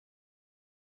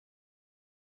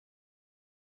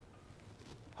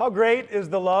How great is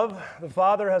the love the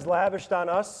Father has lavished on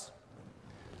us,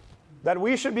 that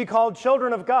we should be called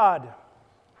children of God.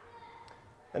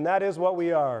 And that is what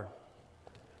we are.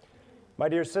 My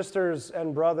dear sisters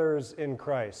and brothers in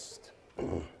Christ,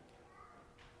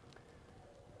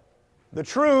 the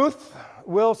truth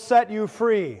will set you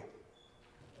free.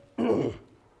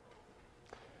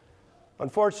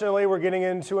 Unfortunately, we're getting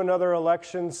into another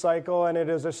election cycle, and it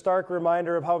is a stark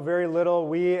reminder of how very little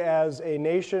we as a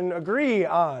nation agree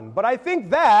on. But I think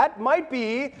that might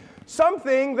be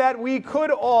something that we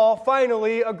could all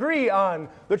finally agree on.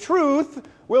 The truth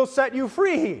will set you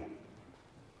free.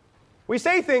 We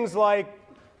say things like,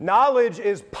 knowledge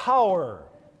is power,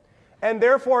 and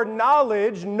therefore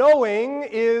knowledge, knowing,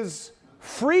 is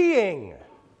freeing.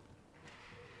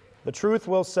 The truth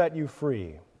will set you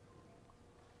free.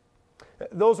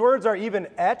 Those words are even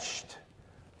etched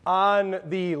on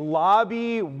the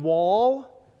lobby wall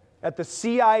at the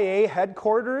CIA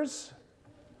headquarters.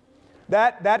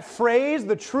 That phrase,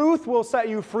 the truth will set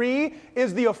you free,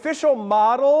 is the official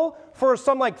model for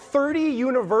some 30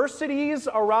 universities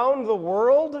around the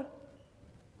world.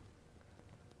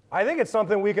 I think it's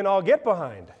something we can all get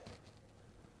behind.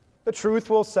 The truth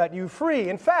will set you free.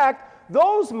 In fact,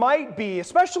 those might be,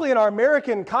 especially in our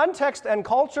American context and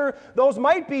culture, those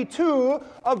might be two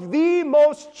of the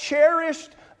most cherished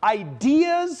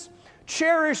ideas,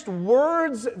 cherished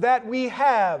words that we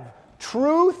have: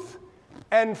 truth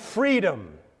and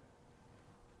freedom.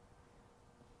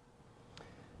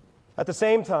 At the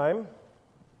same time,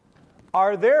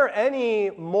 are there any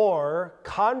more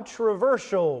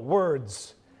controversial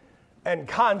words and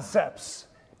concepts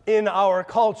in our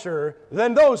culture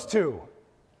than those two?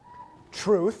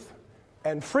 Truth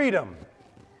and freedom.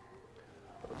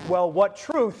 Well, what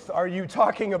truth are you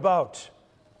talking about?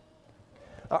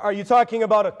 Are you talking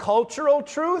about a cultural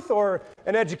truth, or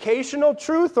an educational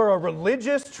truth, or a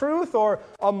religious truth, or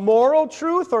a moral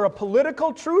truth, or a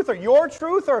political truth, or your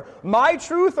truth, or my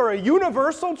truth, or a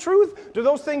universal truth? Do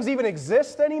those things even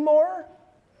exist anymore?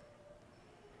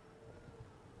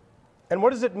 And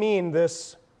what does it mean,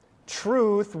 this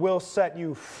truth will set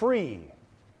you free?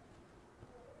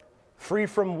 Free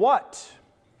from what?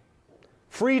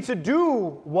 Free to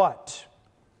do what?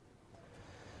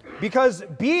 Because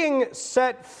being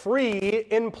set free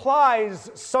implies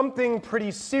something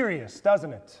pretty serious,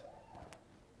 doesn't it?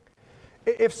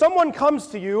 If someone comes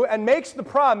to you and makes the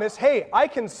promise, hey, I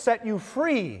can set you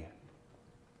free,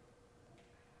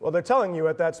 well, they're telling you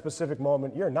at that specific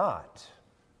moment, you're not.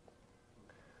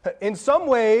 In some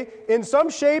way, in some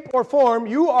shape or form,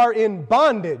 you are in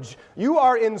bondage. You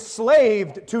are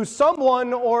enslaved to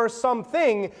someone or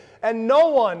something, and no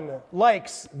one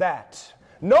likes that.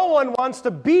 No one wants to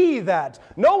be that.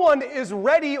 No one is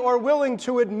ready or willing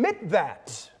to admit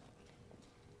that.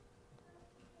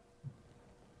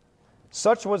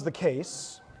 Such was the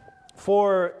case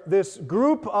for this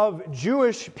group of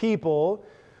Jewish people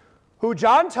who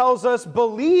John tells us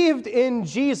believed in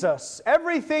Jesus,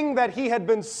 everything that he had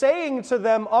been saying to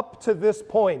them up to this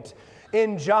point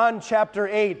in John chapter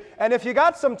 8. And if you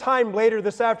got some time later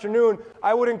this afternoon,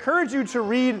 I would encourage you to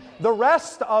read the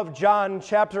rest of John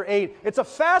chapter 8. It's a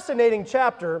fascinating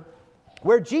chapter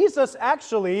where Jesus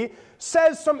actually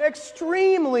says some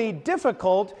extremely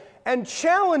difficult and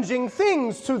challenging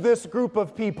things to this group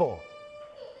of people.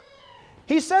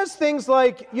 He says things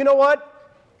like, you know what?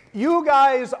 You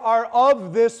guys are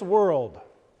of this world,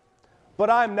 but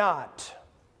I'm not.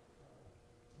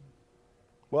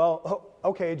 Well,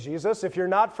 okay, Jesus, if you're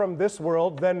not from this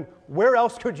world, then where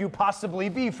else could you possibly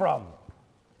be from?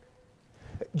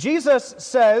 Jesus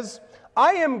says,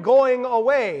 I am going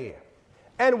away,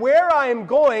 and where I am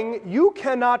going, you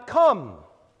cannot come.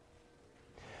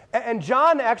 And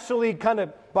John actually kind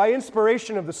of, by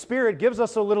inspiration of the Spirit, gives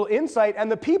us a little insight, and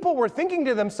the people were thinking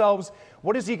to themselves,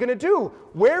 what is he going to do?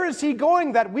 Where is he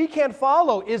going that we can't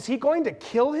follow? Is he going to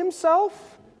kill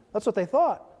himself? That's what they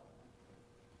thought.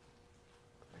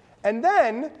 And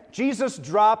then Jesus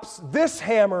drops this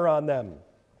hammer on them.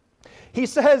 He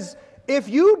says, if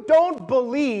you don't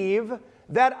believe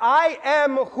that I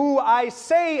am who I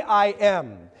say I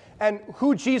am, and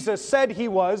who Jesus said he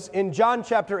was in John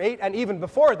chapter 8 and even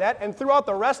before that and throughout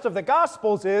the rest of the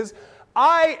Gospels is,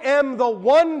 I am the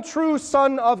one true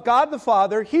Son of God the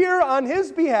Father, here on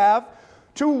his behalf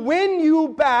to win you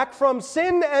back from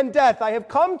sin and death. I have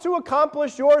come to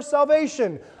accomplish your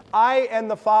salvation. I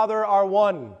and the Father are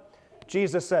one,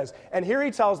 Jesus says. And here he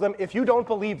tells them, if you don't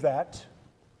believe that,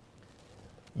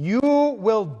 you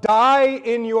will die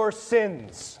in your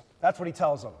sins. That's what he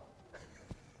tells them.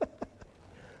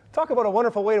 Talk about a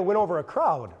wonderful way to win over a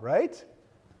crowd, right?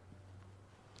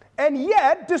 And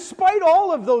yet, despite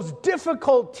all of those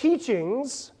difficult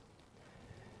teachings,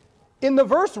 in the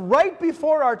verse right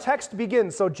before our text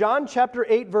begins, so John chapter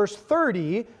 8, verse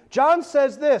 30, John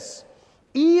says this,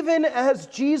 "Even as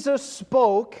Jesus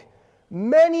spoke,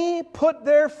 many put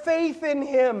their faith in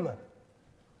him."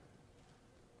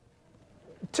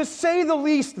 To say the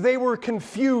least, they were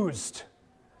confused.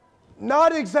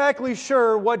 Not exactly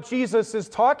sure what Jesus is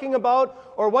talking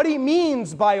about or what he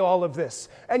means by all of this.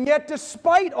 And yet,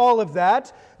 despite all of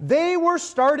that, they were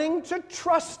starting to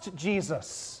trust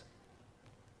Jesus.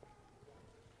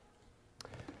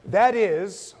 That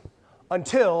is,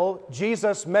 until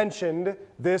Jesus mentioned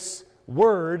this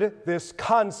word, this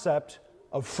concept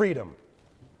of freedom.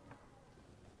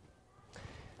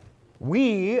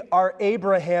 We are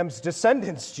Abraham's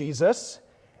descendants, Jesus,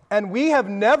 and we have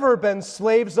never been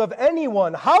slaves of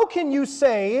anyone. How can you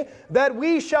say that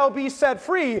we shall be set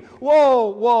free?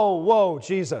 Whoa,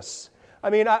 Jesus.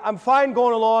 I mean, I'm fine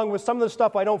going along with some of the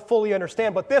stuff I don't fully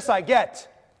understand, but this I get.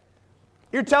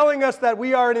 You're telling us that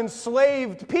we are an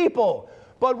enslaved people,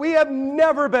 but we have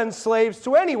never been slaves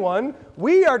to anyone.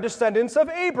 We are descendants of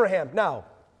Abraham. Now,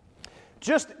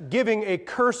 just giving a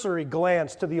cursory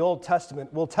glance to the Old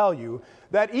Testament will tell you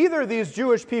that either these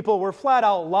Jewish people were flat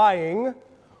out lying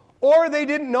or they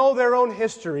didn't know their own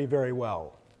history very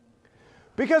well.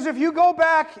 Because if you go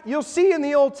back, you'll see in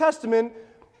the Old Testament,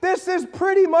 this is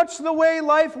pretty much the way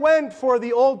life went for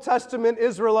the Old Testament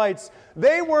Israelites.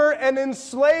 They were an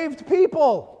enslaved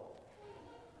people.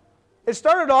 It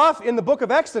started off in the book of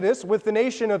Exodus with the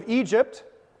nation of Egypt.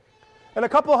 And a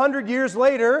couple hundred years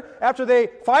later, after they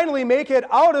finally make it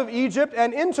out of Egypt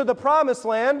and into the Promised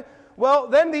Land, well,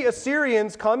 then the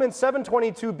Assyrians come in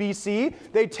 722 BC.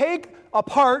 They take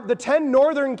apart the 10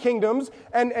 northern kingdoms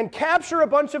and capture a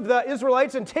bunch of the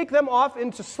Israelites and take them off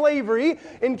into slavery,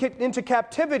 into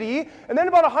captivity. And then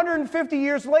about 150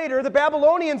 years later, the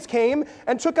Babylonians came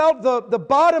and took out the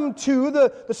bottom two,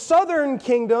 the southern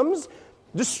kingdoms,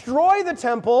 destroy the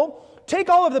temple, take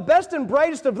all of the best and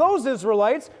brightest of those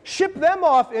Israelites, ship them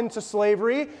off into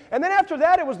slavery, and then after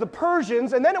that it was the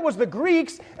Persians, and then it was the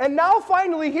Greeks, and now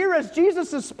finally here as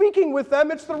Jesus is speaking with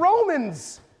them, it's the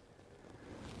Romans.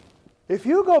 If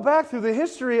you go back through the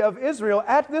history of Israel,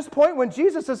 at this point when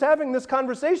Jesus is having this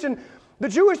conversation, the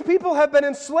Jewish people have been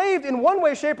enslaved in one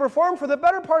way, shape, or form for the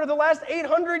better part of the last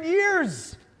 800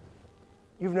 years.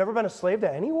 You've never been a slave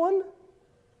to anyone?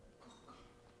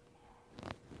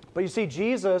 But you see,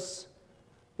 Jesus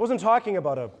wasn't talking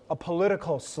about a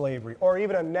political slavery or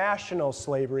even a national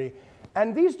slavery,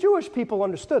 and these Jewish people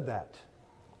understood that.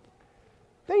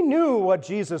 They knew what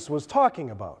Jesus was talking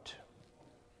about.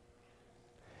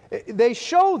 They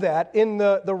show that in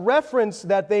the reference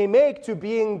that they make to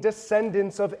being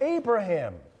descendants of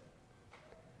Abraham.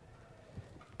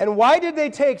 And why did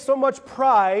they take so much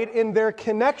pride in their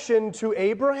connection to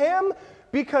Abraham?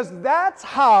 Because that's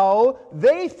how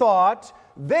they thought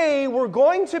they were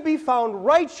going to be found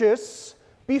righteous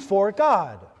before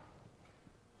God.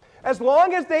 As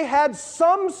long as they had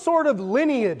some sort of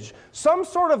lineage, some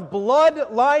sort of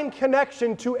bloodline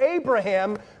connection to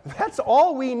Abraham, that's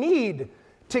all we need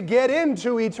to get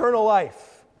into eternal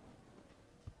life.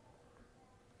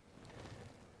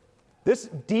 This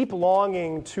deep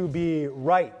longing to be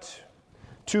right,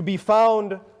 to be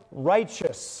found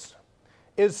righteous,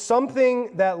 is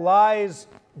something that lies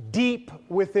deep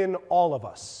within all of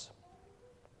us.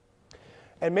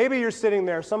 And maybe you're sitting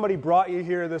there, somebody brought you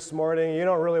here this morning, you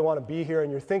don't really want to be here, and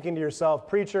you're thinking to yourself,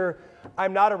 "Preacher,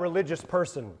 I'm not a religious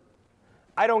person.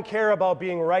 I don't care about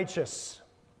being righteous."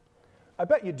 I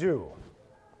bet you do.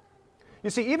 You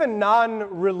see, even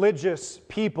non-religious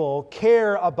people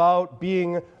care about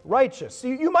being righteous.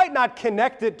 You might not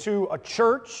connect it to a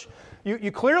church.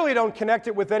 You clearly don't connect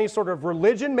it with any sort of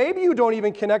religion. Maybe you don't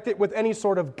even connect it with any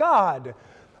sort of God.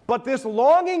 But this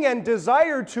longing and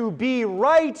desire to be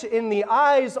right in the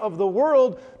eyes of the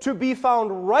world, to be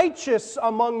found righteous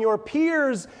among your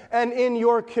peers and in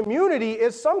your community,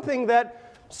 is something that,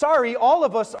 all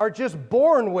of us are just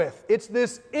born with. It's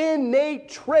this innate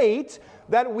trait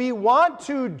that we want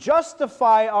to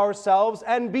justify ourselves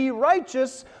and be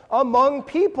righteous among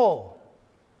people.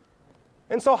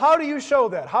 And so how do you show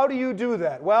that? How do you do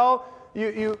that? Well,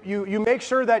 you make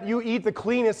sure that you eat the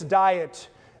cleanest diet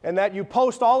and that you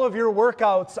post all of your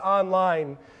workouts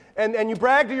online. And you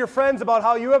brag to your friends about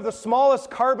how you have the smallest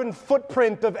carbon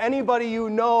footprint of anybody you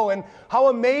know, and how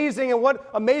amazing and what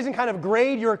amazing kind of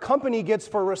grade your company gets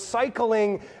for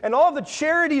recycling, and all of the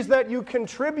charities that you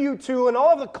contribute to, and all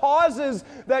of the causes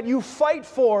that you fight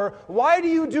for. Why do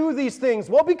you do these things?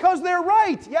 Well, because they're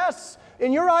right. Yes,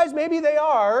 in your eyes maybe they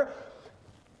are,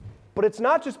 but it's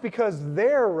not just because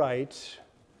they're right.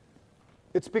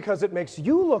 It's because it makes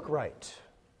you look right.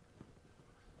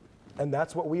 And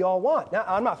that's what we all want. Now,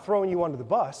 I'm not throwing you under the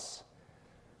bus.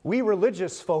 We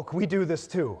religious folk, we do this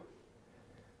too.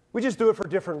 We just do it for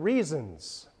different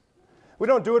reasons. We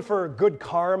don't do it for good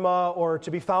karma or to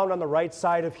be found on the right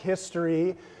side of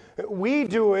history. We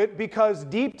do it because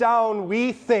deep down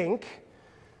we think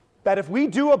that if we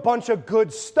do a bunch of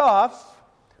good stuff,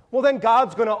 well, then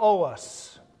God's going to owe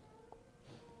us.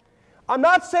 I'm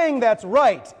not saying that's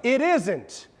right. It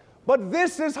isn't. But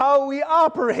this is how we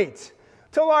operate.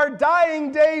 Till our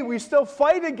dying day, we still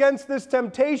fight against this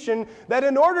temptation that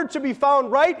in order to be found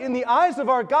right in the eyes of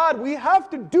our God, we have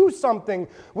to do something.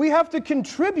 We have to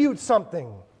contribute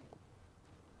something.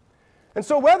 And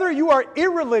so whether you are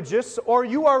irreligious or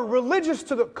you are religious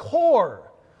to the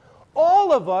core,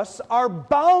 all of us are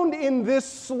bound in this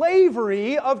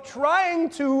slavery of trying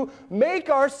to make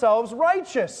ourselves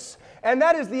righteous. And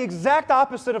that is the exact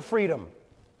opposite of freedom.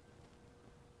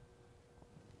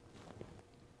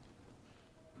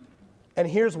 And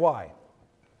here's why.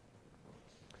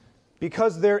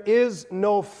 Because there is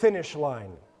no finish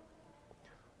line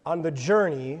on the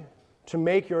journey to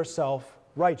make yourself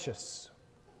righteous.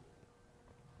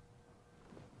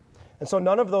 And so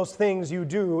none of those things you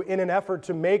do in an effort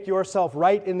to make yourself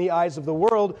right in the eyes of the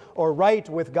world or right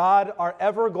with God are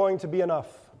ever going to be enough.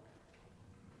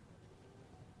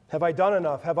 Have I done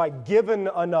enough? Have I given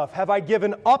enough? Have I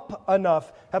given up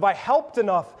enough? Have I helped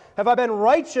enough? Have I been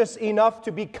righteous enough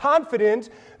to be confident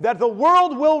that the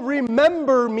world will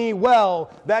remember me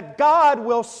well, that God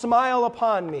will smile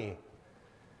upon me?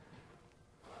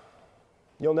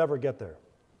 You'll never get there.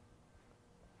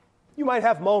 You might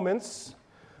have moments.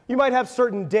 You might have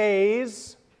certain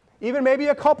days, even maybe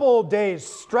a couple days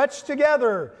stretched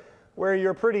together where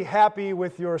you're pretty happy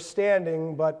with your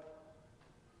standing, but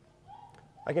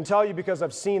I can tell you because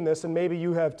I've seen this, and maybe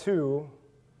you have too,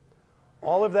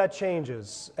 all of that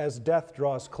changes as death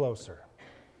draws closer.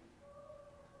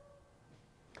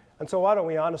 And so why don't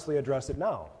we honestly address it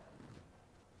now?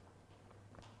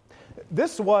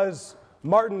 This was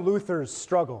Martin Luther's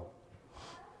struggle.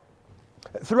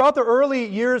 Throughout the early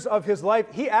years of his life,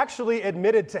 he actually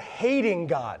admitted to hating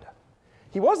God.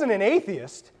 He wasn't an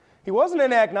atheist. He wasn't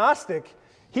an agnostic.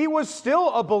 He was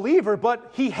still a believer,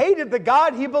 but he hated the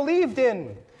God he believed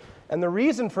in. And the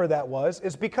reason for that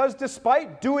is because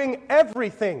despite doing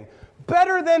everything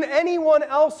better than anyone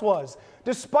else was,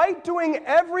 despite doing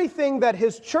everything that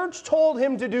his church told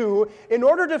him to do in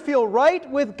order to feel right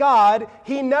with God,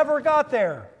 he never got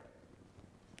there.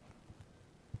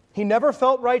 He never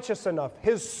felt righteous enough.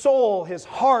 His soul, his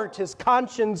heart, his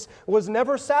conscience was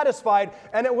never satisfied,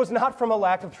 and it was not from a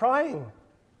lack of trying.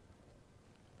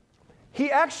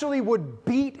 He actually would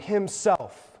beat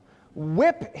himself,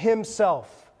 whip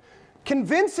himself,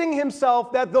 convincing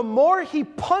himself that the more he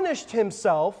punished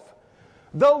himself,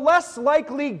 the less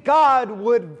likely God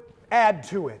would add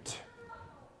to it.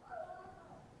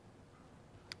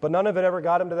 But none of it ever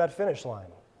got him to that finish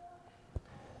line.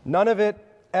 None of it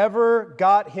ever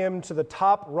got him to the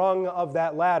top rung of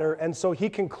that ladder, and so he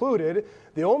concluded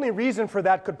the only reason for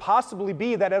that could possibly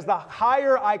be that as the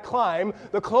higher I climb,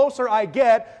 the closer I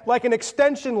get, like an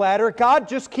extension ladder, God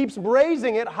just keeps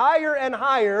raising it higher and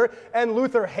higher, and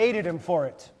Luther hated him for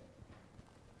it.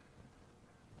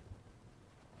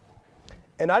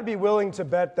 And I'd be willing to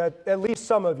bet that at least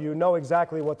some of you know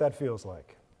exactly what that feels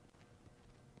like.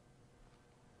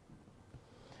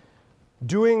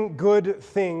 Doing good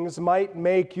things might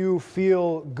make you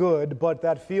feel good, but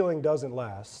that feeling doesn't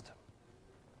last.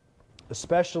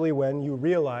 Especially when you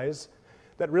realize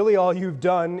that really all you've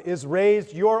done is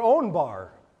raised your own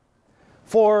bar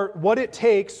for what it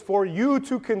takes for you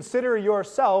to consider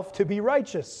yourself to be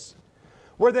righteous.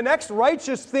 Where the next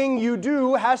righteous thing you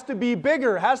do has to be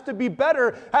bigger, has to be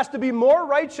better, has to be more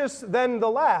righteous than the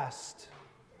last.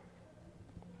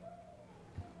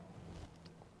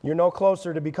 You're no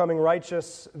closer to becoming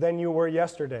righteous than you were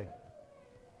yesterday,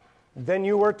 than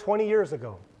you were 20 years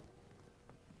ago.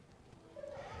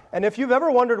 And if you've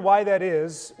ever wondered why that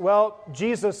is, well,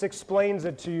 Jesus explains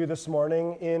it to you this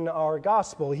morning in our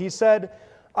gospel. He said,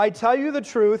 I tell you the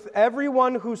truth,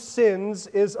 everyone who sins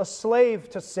is a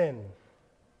slave to sin.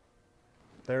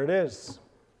 There it is.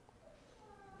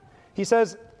 He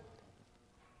says,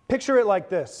 picture it like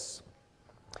this.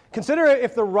 Consider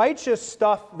if the righteous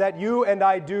stuff that you and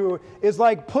I do is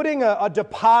like putting a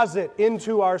deposit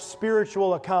into our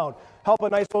spiritual account. Help a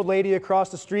nice old lady across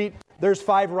the street, there's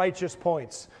 5 righteous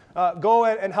points. Go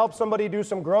and help somebody do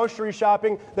some grocery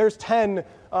shopping, there's 10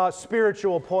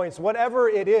 spiritual points. Whatever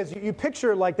it is, you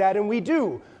picture it like that, and we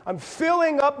do. I'm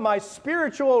filling up my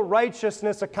spiritual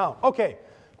righteousness account. Okay,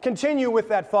 Continue with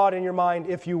that thought in your mind,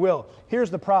 if you will.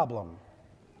 Here's the problem.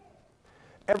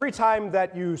 Every time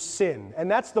that you sin, and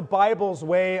that's the Bible's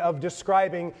way of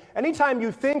describing anytime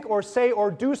you think or say or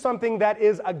do something that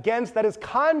is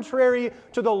contrary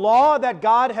to the law that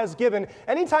God has given,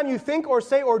 anytime you think or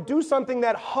say or do something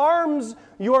that harms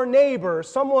your neighbor,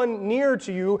 someone near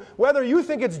to you, whether you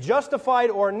think it's justified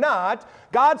or not,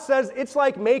 God says it's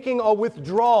like making a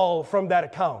withdrawal from that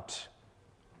account.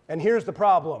 And here's the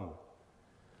problem.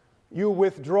 You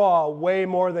withdraw way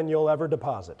more than you'll ever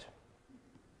deposit.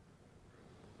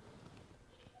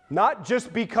 Not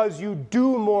just because you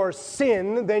do more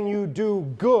sin than you do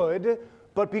good,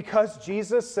 but because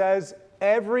Jesus says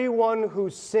everyone who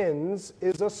sins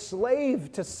is a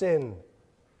slave to sin.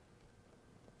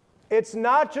 It's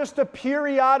not just a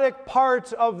periodic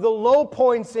part of the low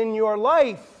points in your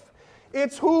life.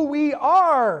 It's who we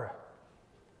are.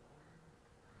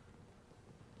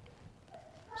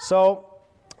 So,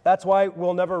 that's why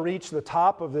we'll never reach the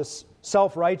top of this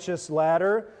self-righteous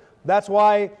ladder. That's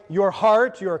why your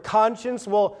heart, your conscience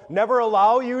will never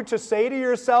allow you to say to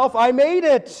yourself, I made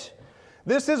it.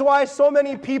 This is why so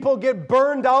many people get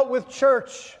burned out with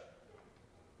church.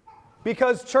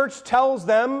 Because church tells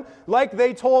them, like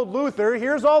they told Luther,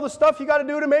 here's all the stuff you got to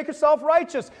do to make yourself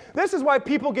righteous. This is why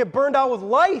people get burned out with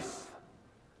life.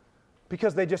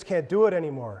 Because they just can't do it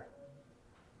anymore.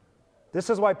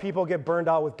 This is why people get burned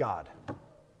out with God.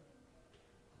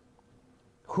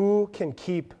 Who can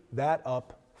keep that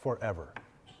up forever?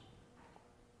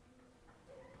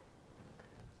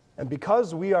 And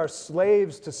because we are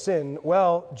slaves to sin,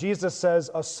 well, Jesus says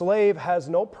a slave has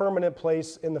no permanent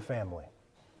place in the family.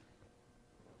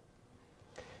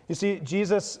 You see,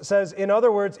 Jesus says, in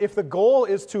other words, if the goal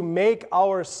is to make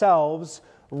ourselves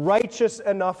righteous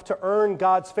enough to earn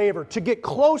God's favor, to get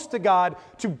close to God,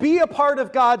 to be a part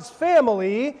of God's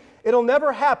family, it'll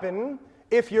never happen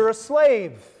if you're a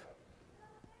slave.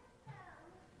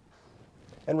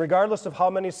 And regardless of how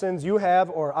many sins you have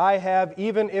or I have,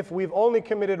 even if we've only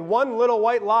committed one little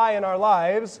white lie in our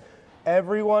lives,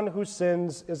 everyone who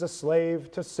sins is a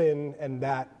slave to sin, and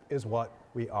that is what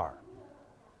we are.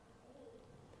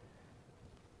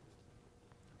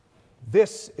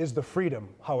 This is the freedom,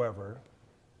 however,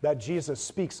 that Jesus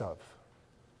speaks of.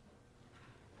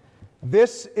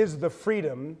 This is the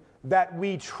freedom that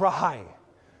we try,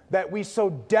 that we so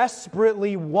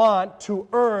desperately want to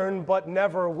earn but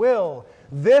never will.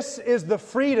 This is the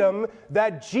freedom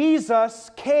that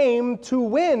Jesus came to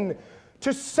win,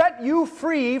 to set you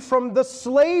free from the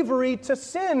slavery to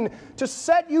sin, to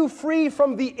set you free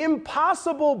from the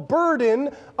impossible burden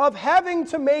of having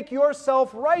to make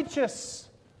yourself righteous.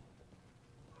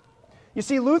 You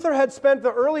see, Luther had spent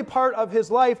the early part of his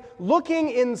life looking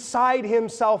inside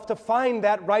himself to find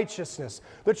that righteousness.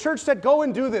 The church said, go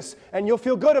and do this, and you'll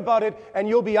feel good about it, and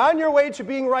you'll be on your way to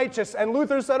being righteous. And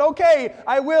Luther said, okay,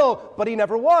 I will, but he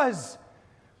never was.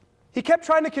 He kept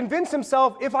trying to convince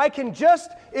himself, if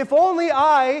only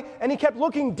I, and he kept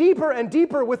looking deeper and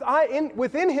deeper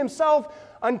within himself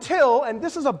until, and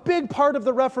this is a big part of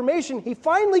the Reformation, he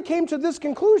finally came to this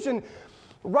conclusion: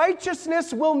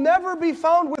 righteousness will never be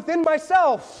found within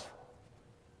myself.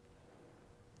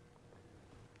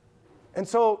 And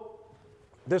so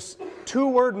this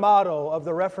two-word motto of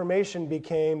the Reformation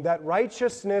became that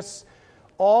righteousness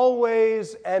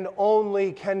always and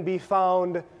only can be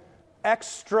found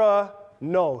extra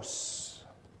nos.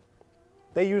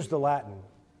 They use the Latin.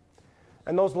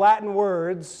 And those Latin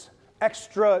words,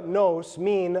 extra nos,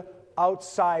 mean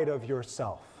outside of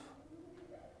yourself.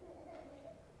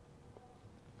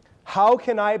 How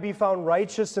can I be found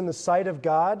righteous in the sight of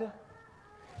God?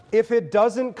 If it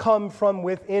doesn't come from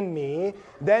within me,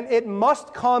 then it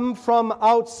must come from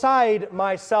outside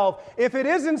myself. If it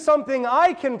isn't something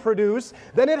I can produce,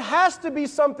 then it has to be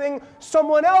something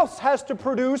someone else has to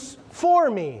produce for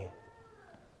me.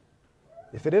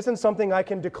 If it isn't something I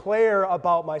can declare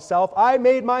about myself, I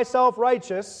made myself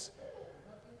righteous,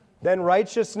 then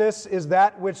righteousness is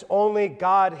that which only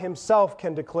God Himself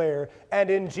can declare. And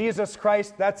in Jesus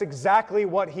Christ, that's exactly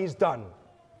what He's done.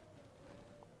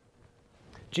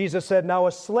 Jesus said, now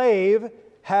a slave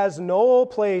has no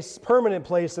permanent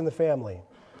place in the family,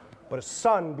 but a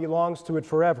son belongs to it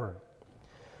forever.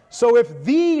 So if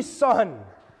the Son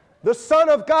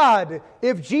of God,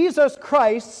 if Jesus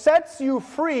Christ sets you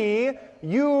free,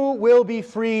 you will be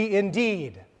free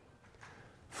indeed.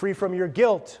 Free from your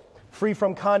guilt, free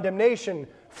from condemnation,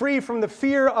 free from the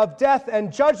fear of death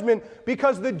and judgment,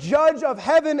 because the judge of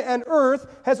heaven and earth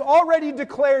has already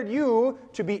declared you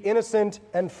to be innocent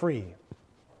and free.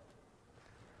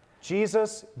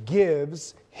 Jesus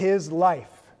gives His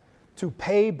life to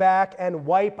pay back and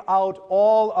wipe out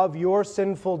all of your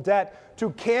sinful debt,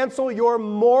 to cancel your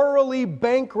morally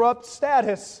bankrupt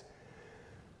status.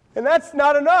 And that's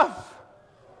not enough.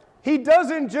 He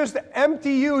doesn't just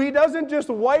empty you. He doesn't just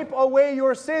wipe away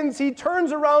your sins. He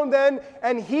turns around then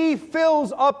and He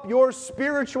fills up your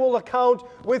spiritual account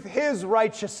with His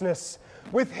righteousness,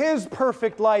 with His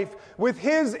perfect life, with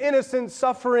His innocent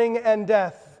suffering and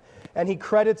death. And He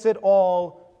credits it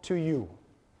all to you.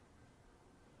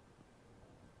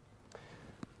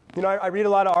 You know, I read a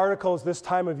lot of articles this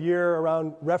time of year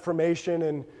around Reformation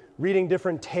and reading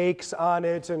different takes on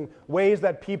it and ways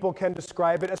that people can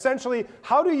describe it. Essentially,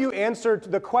 how do you answer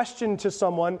the question to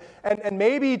someone? And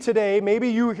maybe today, maybe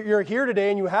you're here today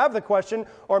and you have the question,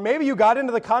 or maybe you got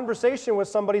into the conversation with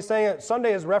somebody saying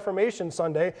Sunday is Reformation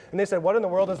Sunday, and they said, what in the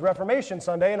world is Reformation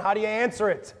Sunday, and how do you answer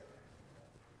it?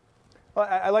 Well,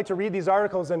 I like to read these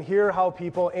articles and hear how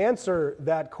people answer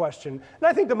that question. And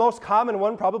I think the most common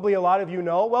one, probably a lot of you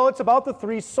know, well, it's about the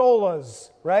three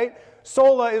solas, right?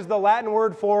 Sola is the Latin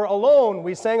word for alone.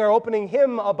 We sang our opening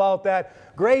hymn about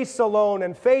that. Grace alone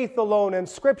and faith alone and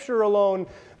Scripture alone,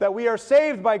 that we are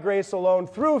saved by grace alone,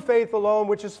 through faith alone,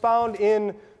 which is found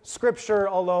in Scripture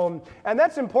alone. And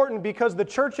that's important because the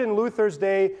church in Luther's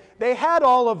day, they had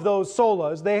all of those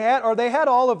solas. They had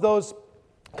all of those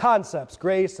concepts,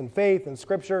 grace and faith and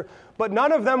Scripture, but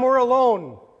none of them were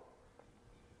alone.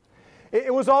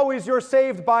 It was always you're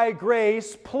saved by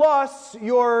grace plus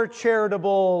your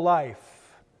charitable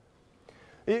life.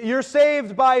 You're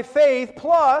saved by faith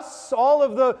plus all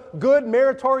of the good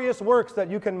meritorious works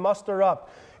that you can muster up.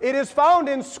 It is found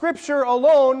in Scripture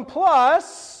alone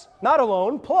plus, not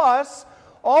alone, plus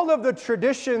all of the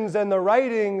traditions and the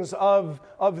writings of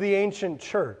the ancient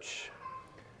church.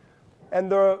 And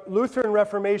the Lutheran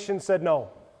Reformation said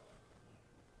no.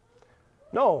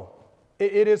 No.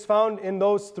 It is found in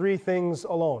those three things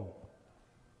alone.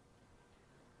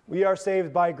 We are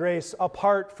saved by grace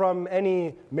apart from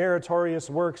any meritorious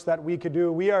works that we could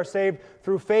do. We are saved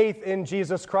through faith in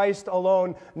Jesus Christ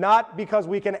alone, not because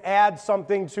we can add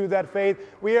something to that faith.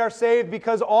 We are saved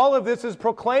because all of this is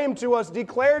proclaimed to us,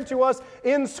 declared to us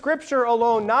in Scripture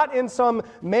alone, not in some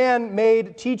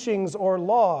man-made teachings or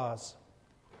laws.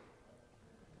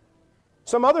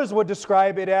 Some others would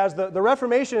describe it as the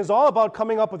Reformation is all about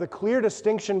coming up with a clear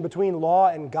distinction between law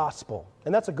and gospel.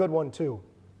 And that's a good one too.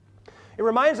 It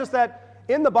reminds us that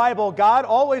in the Bible, God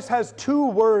always has two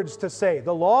words to say,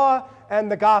 the law and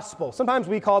the gospel. Sometimes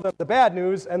we call them the bad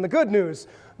news and the good news.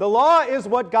 The law is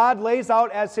what God lays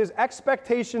out as His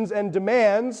expectations and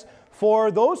demands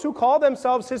for those who call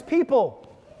themselves His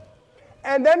people.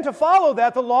 And then to follow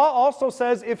that, the law also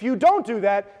says if you don't do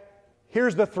that,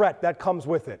 here's the threat that comes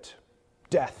with it.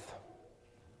 Death.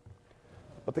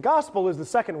 But the gospel is the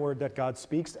second word that God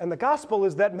speaks, and the gospel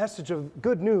is that message of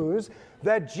good news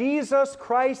that Jesus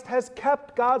Christ has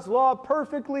kept God's law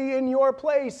perfectly in your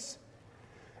place,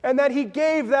 and that He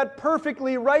gave that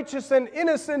perfectly righteous and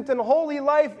innocent and holy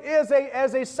life as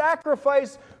a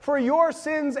sacrifice for your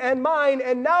sins and mine,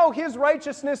 and now His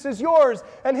righteousness is yours,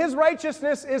 and His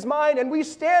righteousness is mine, and we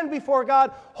stand before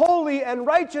God holy and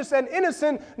righteous and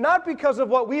innocent, not because of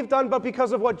what we've done, but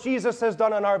because of what Jesus has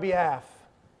done on our behalf.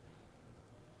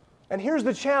 And here's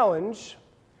the challenge.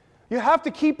 You have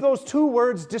to keep those two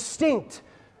words distinct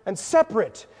and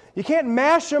separate. You can't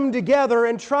mash them together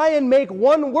and try and make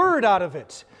one word out of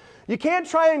it. You can't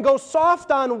try and go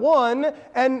soft on one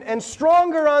and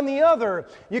stronger on the other.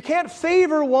 You can't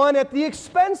favor one at the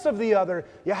expense of the other.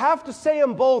 You have to say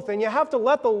them both, and you have to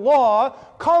let the law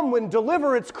come and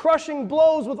deliver its crushing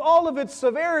blows with all of its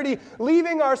severity,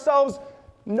 leaving ourselves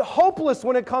hopeless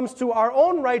when it comes to our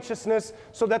own righteousness,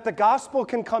 so that the gospel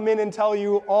can come in and tell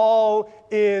you all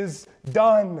is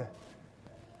done.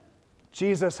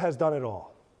 Jesus has done it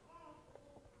all.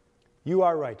 You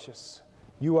are righteous.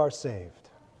 You are saved.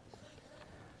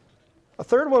 A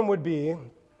third one would be,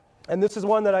 and this is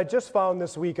one that I just found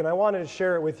this week, and I wanted to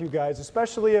share it with you guys,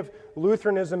 especially if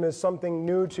Lutheranism is something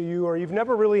new to you, or you've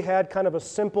never really had kind of a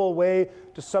simple way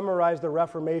to summarize the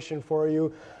Reformation for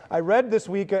you. I read this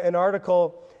week an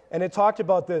article, and it talked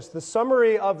about this. The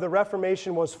summary of the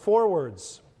Reformation was 4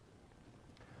 words.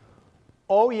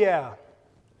 Oh yeah,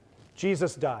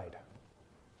 Jesus died.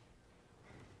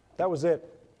 That was it.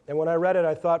 And when I read it,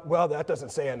 I thought, well, that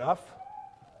doesn't say enough.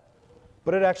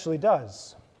 But it actually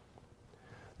does.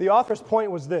 The author's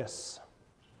point was this: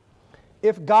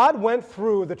 if God went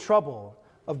through the trouble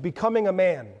of becoming a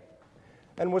man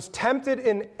and was tempted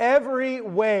in every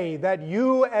way that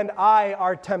you and I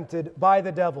are tempted by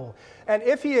the devil. And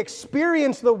if he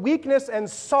experienced the weakness and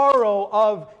sorrow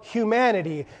of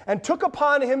humanity and took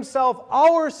upon himself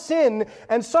our sin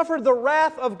and suffered the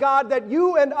wrath of God that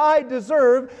you and I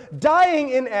deserve, dying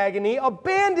in agony,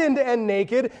 abandoned and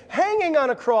naked, hanging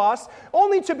on a cross,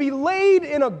 only to be laid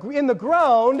in the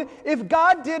ground, if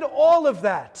God did all of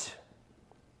that,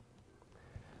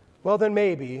 well then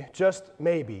maybe, just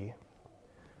maybe,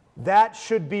 that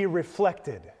should be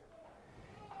reflected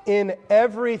in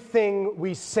everything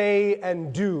we say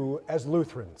and do as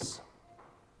Lutherans.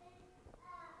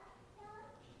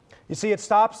 You see, it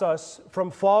stops us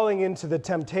from falling into the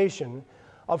temptation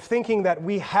of thinking that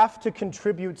we have to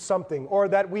contribute something or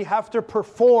that we have to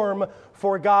perform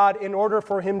for God in order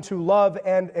for Him to love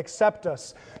and accept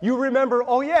us. You remember,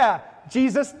 oh yeah,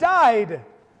 Jesus died.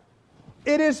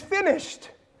 It is finished.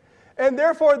 And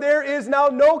therefore, there is now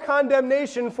no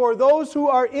condemnation for those who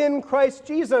are in Christ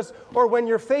Jesus, or when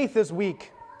your faith is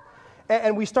weak.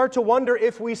 And we start to wonder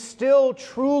if we still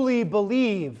truly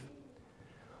believe,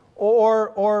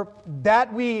 or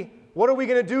that what are we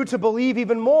going to do to believe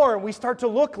even more? We start to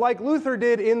look like Luther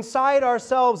did inside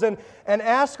ourselves and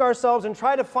ask ourselves and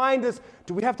try to find this,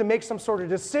 do we have to make some sort of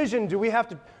decision? Do we have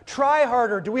to try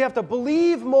harder? Do we have to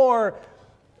believe more?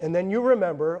 And then you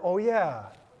remember, oh yeah,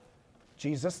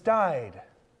 Jesus died.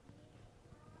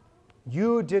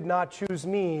 You did not choose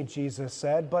me, Jesus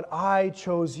said, but I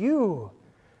chose you.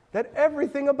 That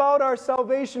everything about our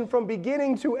salvation from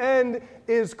beginning to end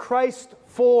is Christ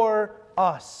for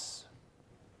us.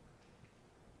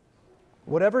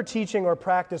 Whatever teaching or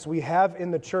practice we have in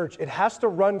the church, it has to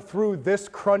run through this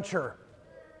cruncher.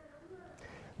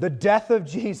 The death of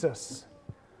Jesus.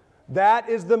 That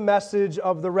is the message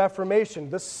of the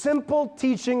Reformation, the simple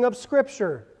teaching of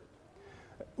Scripture.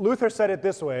 Luther said it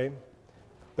this way: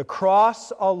 the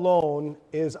cross alone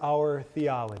is our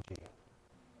theology.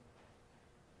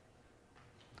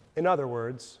 In other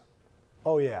words,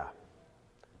 oh yeah,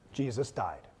 Jesus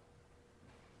died.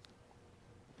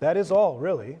 That is all,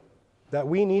 really, that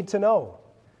we need to know.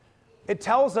 It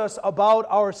tells us about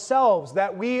ourselves,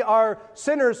 that we are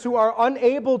sinners who are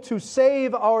unable to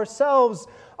save ourselves.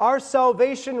 Our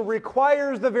salvation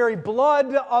requires the very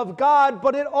blood of God,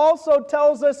 but it also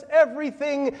tells us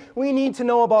everything we need to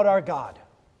know about our God.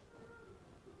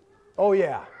 Oh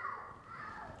yeah,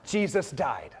 Jesus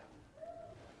died.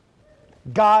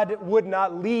 God would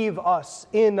not leave us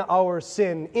in our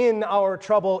sin, in our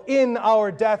trouble, in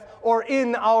our death, or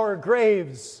in our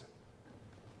graves.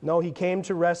 No, He came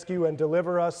to rescue and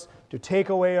deliver us, to take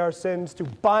away our sins, to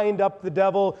bind up the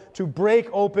devil, to break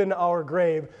open our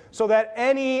grave, so that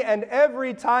any and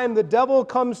every time the devil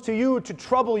comes to you to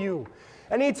trouble you,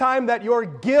 any time that your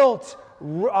guilt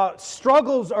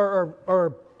struggles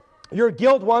or your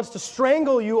guilt wants to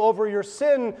strangle you over your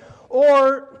sin,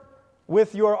 or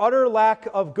with your utter lack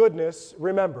of goodness,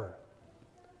 remember,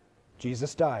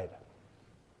 Jesus died.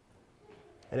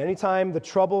 And anytime the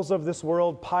troubles of this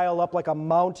world pile up like a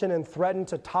mountain and threaten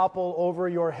to topple over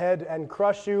your head and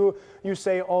crush you, you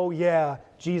say, oh yeah,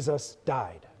 Jesus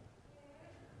died.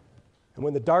 And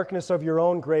when the darkness of your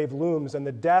own grave looms and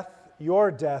your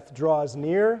death draws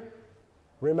near,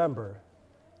 remember,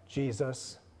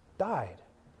 Jesus died.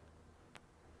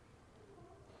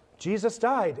 Jesus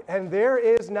died, and there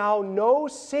is now no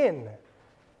sin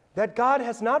that God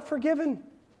has not forgiven.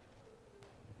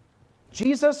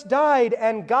 Jesus died,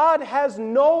 and God has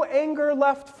no anger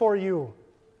left for you.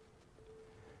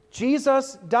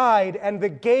 Jesus died, and the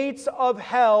gates of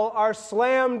hell are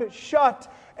slammed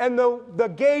shut, and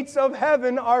the gates of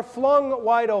heaven are flung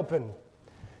wide open.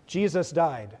 Jesus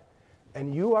died,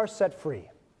 and you are set free.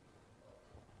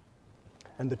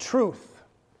 And the truth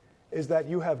is that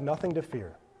you have nothing to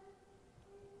fear.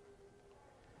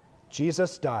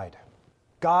 Jesus died.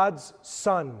 God's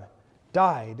Son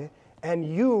died, and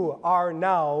you are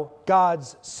now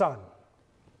God's son,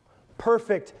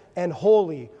 perfect and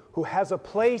holy, who has a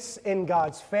place in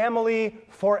God's family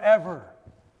forever.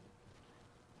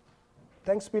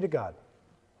 Thanks be to God,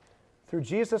 through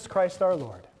Jesus Christ our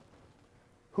Lord,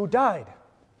 who died.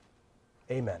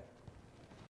 Amen.